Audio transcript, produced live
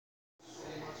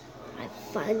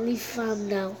finally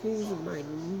found out who's my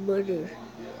mother.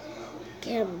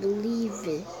 Can't believe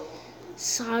it.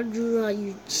 Sadra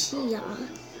Uchiha.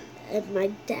 And my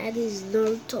dad is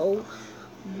Naruto.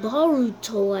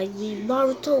 Naruto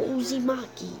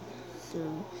Uzumaki.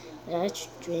 So that's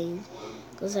strange.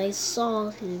 Because I saw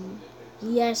him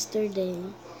yesterday.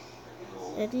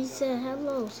 And he said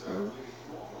hello, son.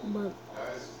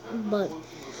 But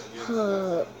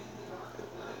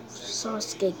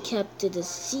Sasuke kept it a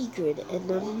secret,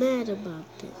 and I'm mad about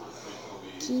that.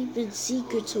 Keeping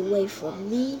secrets away from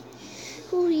me?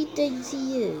 Who he thinks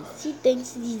he is? He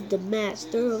thinks he's the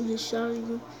master of the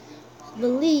Sharingan?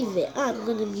 Believe it, I'm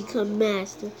gonna become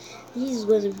master. He's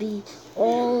gonna be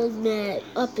all mad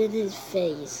up in his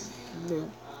face. No.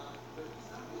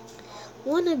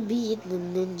 Wanna be in the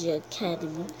Ninja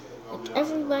Academy like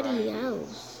everybody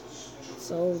else.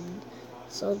 So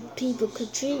people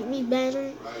could treat me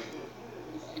better,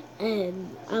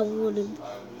 and I want to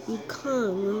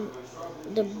become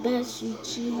the best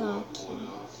Uchiha kid.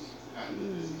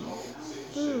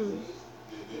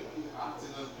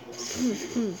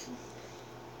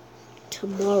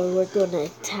 Tomorrow we're gonna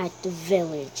attack the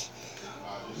village.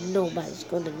 Nobody's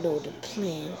gonna know the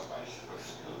plan.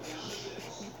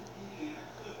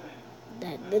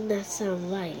 That did not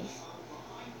sound right.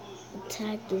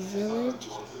 Attack the village?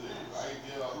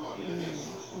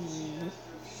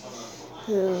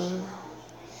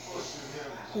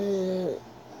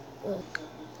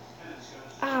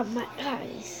 My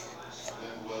eyes.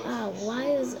 Why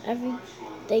is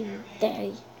everything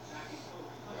day?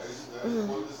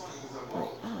 My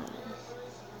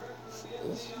eyes.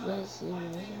 It's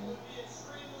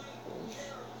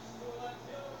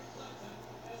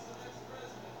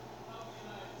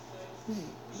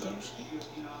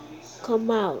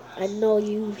Come out. I know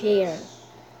you here.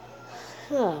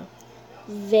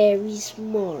 Very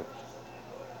smart.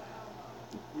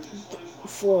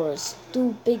 For a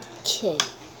stupid kid.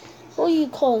 Who you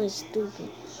calling stupid?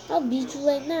 I'll beat you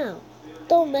right now.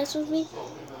 Don't mess with me.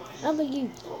 I'm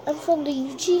from the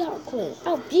Uchiha clan.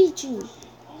 I'll beat you.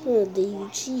 The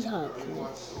Uchiha clan.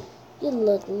 You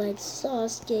look like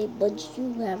Sasuke, but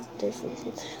you have different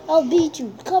things. I'll beat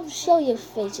you. Come show your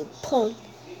face, you punk.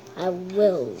 I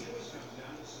will.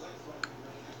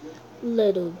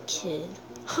 Little kid.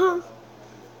 Huh?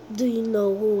 Do you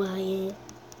know who I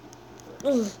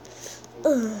am?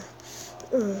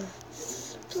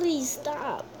 Please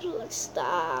stop. Please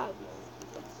stop.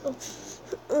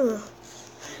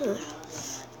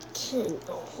 Can't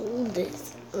hold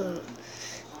this.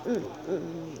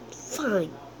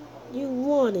 Fine. You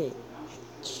want it.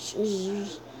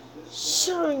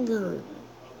 Sharingan.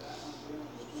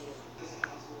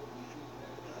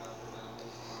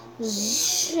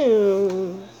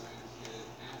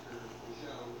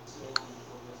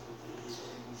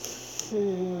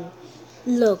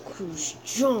 Look who's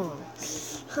strong.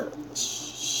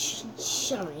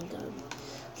 Sharingan.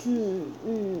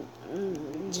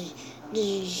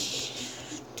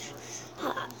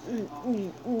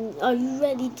 Are you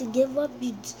ready to give up,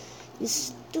 you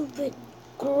stupid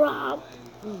grub?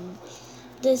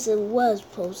 This was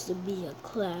supposed to be a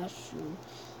classroom,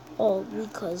 all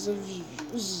because of you.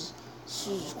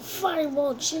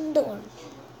 Fireball Chindori.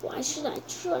 Why should I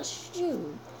trust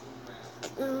you?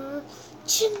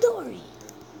 Chindori.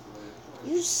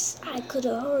 I could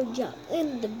have heard you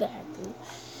in the bathroom.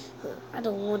 I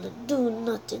don't want to do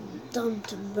nothing dumb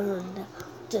to burn down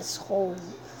this whole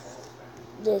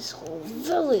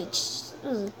village.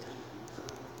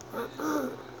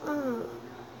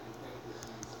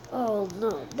 Oh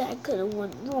no, that could have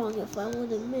went wrong if I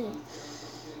would have made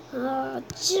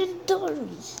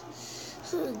Chindori.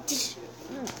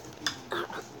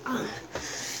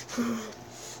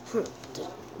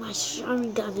 My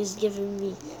Sharingan is giving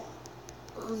me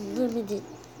unlimited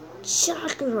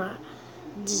chakra.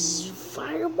 This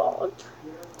fireball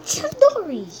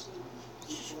Chindori.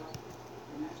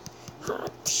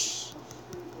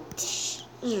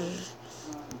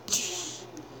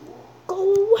 Go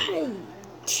away.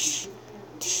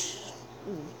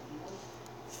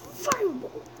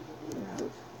 Fireball.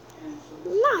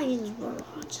 Lion's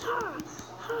barrage. Ha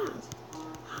ha.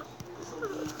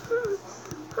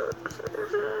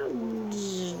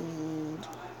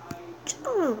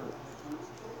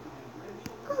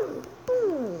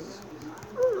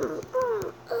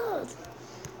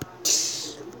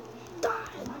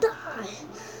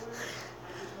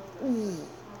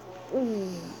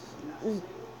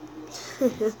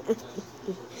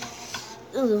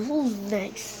 Who's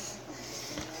next?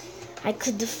 I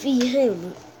could defeat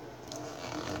him,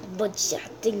 but y'all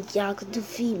think y'all could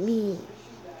defeat me?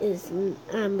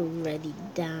 I'm already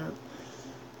down.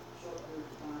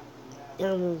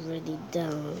 I'm already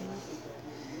down.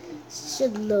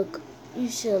 You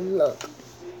should look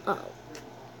up.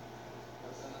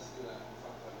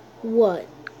 What?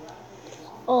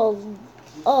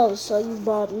 So you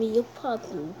bought me a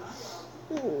puppy.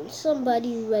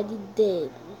 Somebody already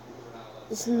did.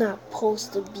 It's not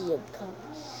supposed to be a puppy.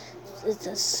 It's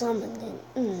a summoning.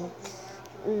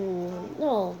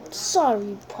 No,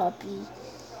 sorry, puppy.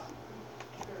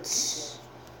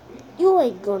 You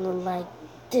ain't gonna like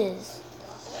this.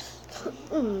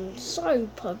 Sorry,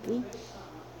 puppy.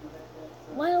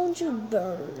 Why don't you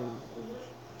burn?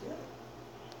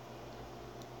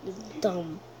 You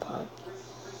dumb puppy.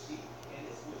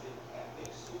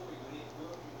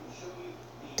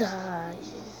 Die.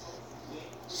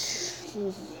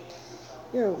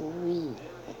 You're weak.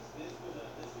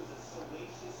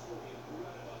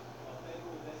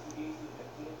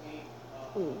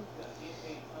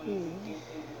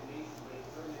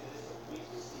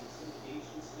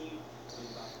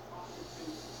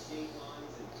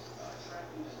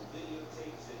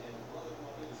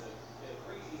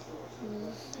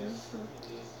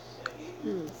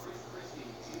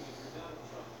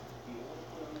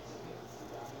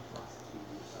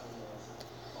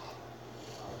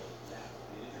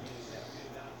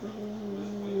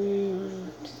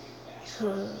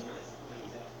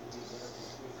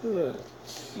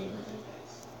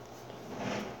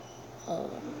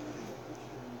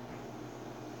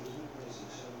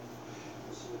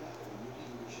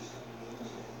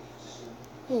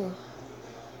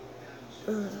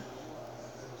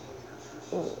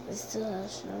 It still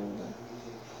has shiny.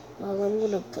 Well, I'm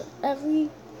gonna put every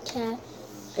cat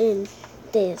in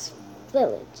this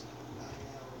village.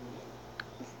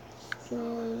 So,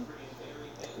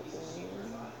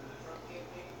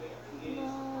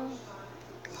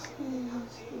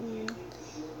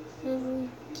 every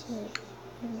cat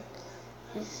in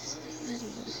this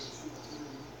village.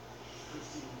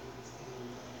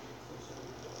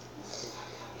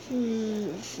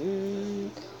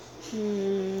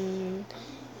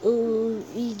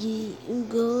 Who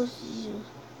goes you?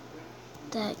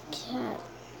 That cat.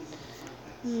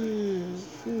 He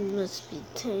must be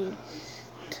tamed.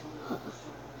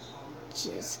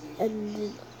 Just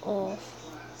ended off.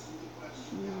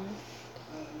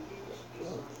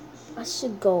 I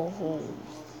should go home.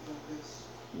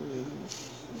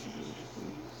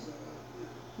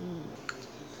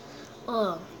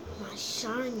 Oh, my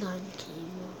shine gun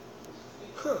came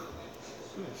on.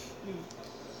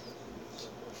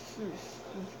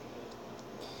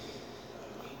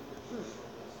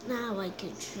 Now I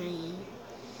can train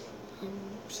and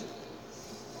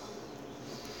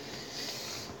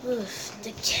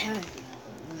the cat.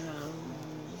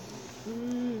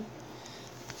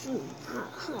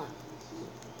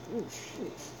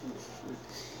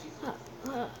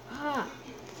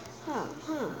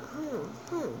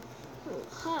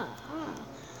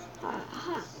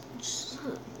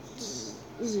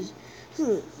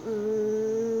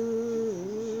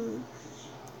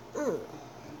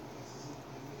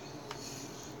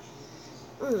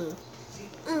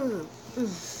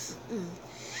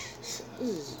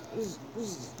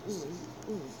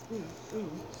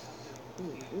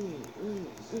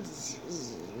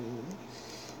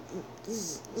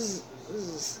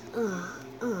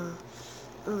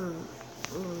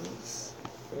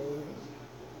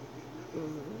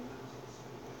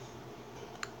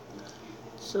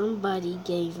 Somebody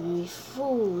gave me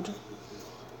food.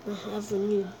 I have a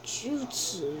new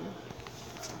jutsu.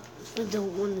 I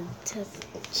don't want to test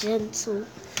gentle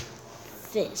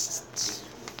fists.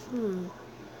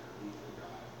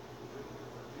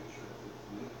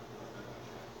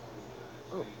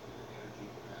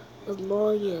 As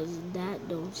long as that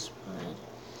don't spread.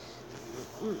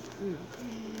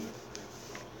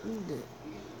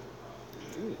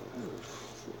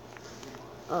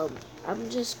 I'm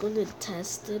just gonna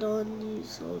test it on you,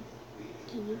 so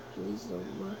can you please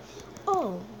don't mind?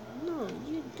 Oh, no,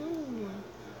 you don't mind.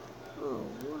 Oh,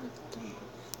 what the?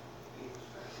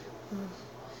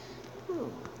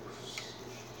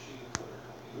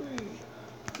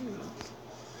 What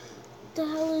the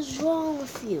hell is wrong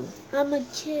with you? I'm a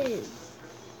kid.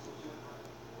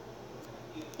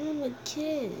 I'm a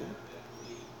kid.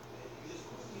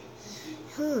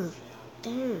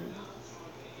 Damn.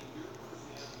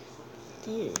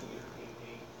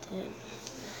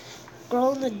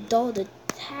 Grown adult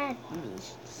attacked me.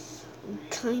 I'm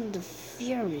kind of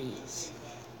furious.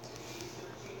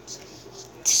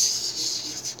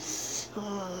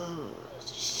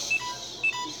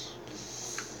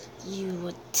 You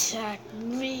attacked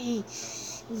me.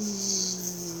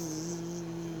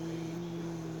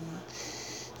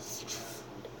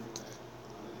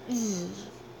 Mm.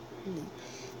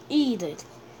 Eat it.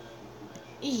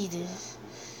 Eat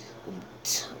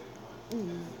it.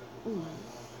 Mm. Mm.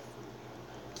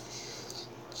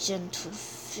 Gentle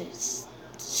fist.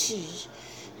 Jeez.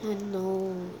 I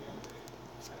know.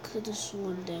 Could have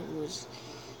sworn that was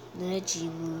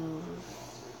Neji move.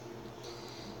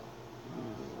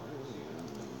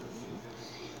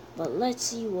 But let's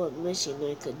see what mission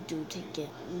I could do to get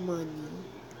money.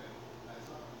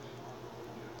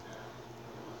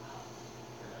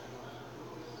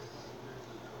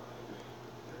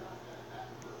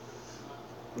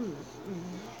 Mm,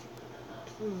 mm,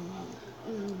 mm,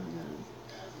 mm,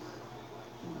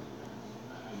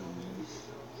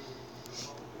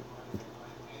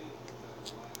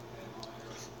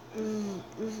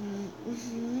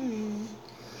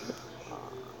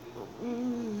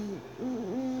 mm, mm,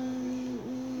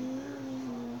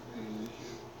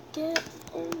 Get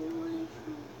away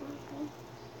from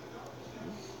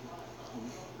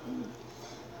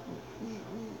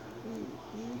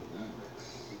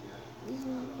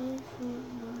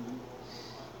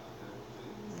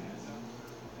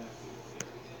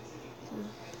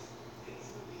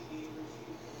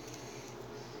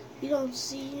You don't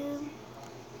see him?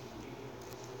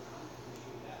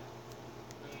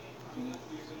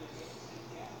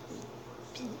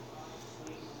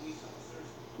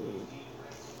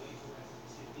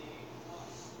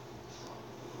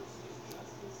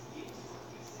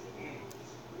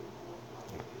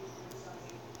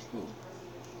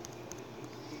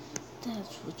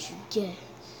 That's what you get.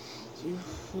 You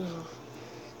will.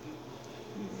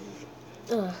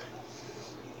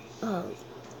 Uh,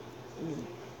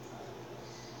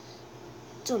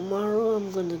 tomorrow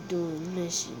I'm gonna do a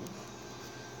mission.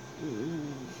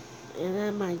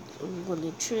 And I'm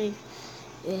gonna train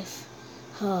if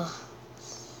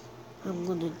I'm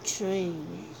gonna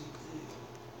train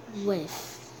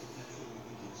with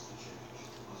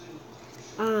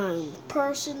I'm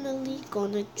personally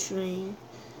gonna train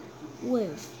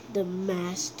with the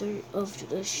master of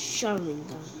the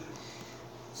Sharingan,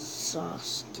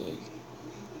 Sasuke.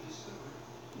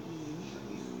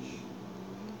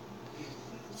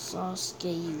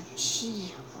 Sasuke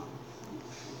Uchiha.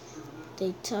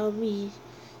 They tell me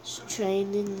his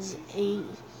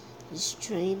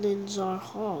trainings are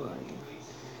hard.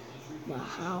 But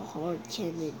how hard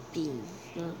can it be?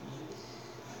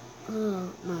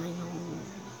 My home.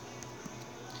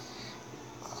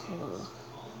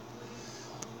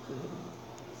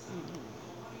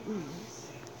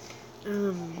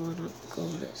 I'm gonna go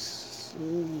to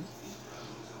sleep.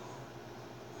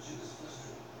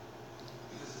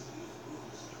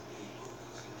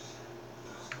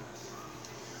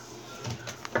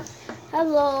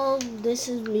 Hello, this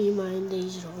is me, my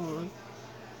name's Ron.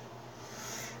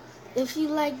 If you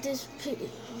like this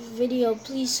video,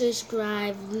 please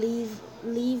subscribe, leave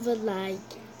a like,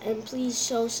 and please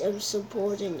show some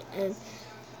support and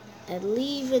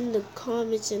leave in the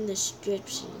comments in the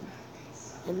description.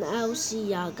 And I'll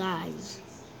see y'all guys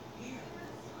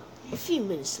a few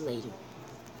minutes later.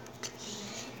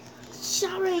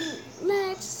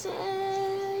 Let's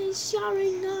say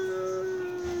Sharingan.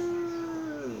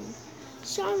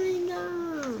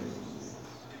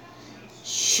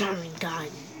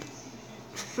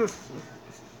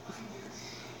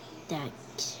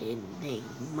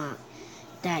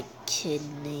 That kid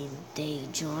named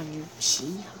Daejeon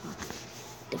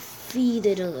Uchiha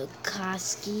defeated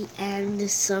Akatsuki and the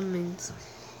summons.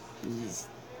 He's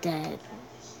dead.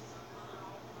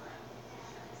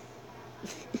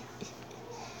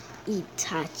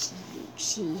 Itachi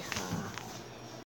Uchiha.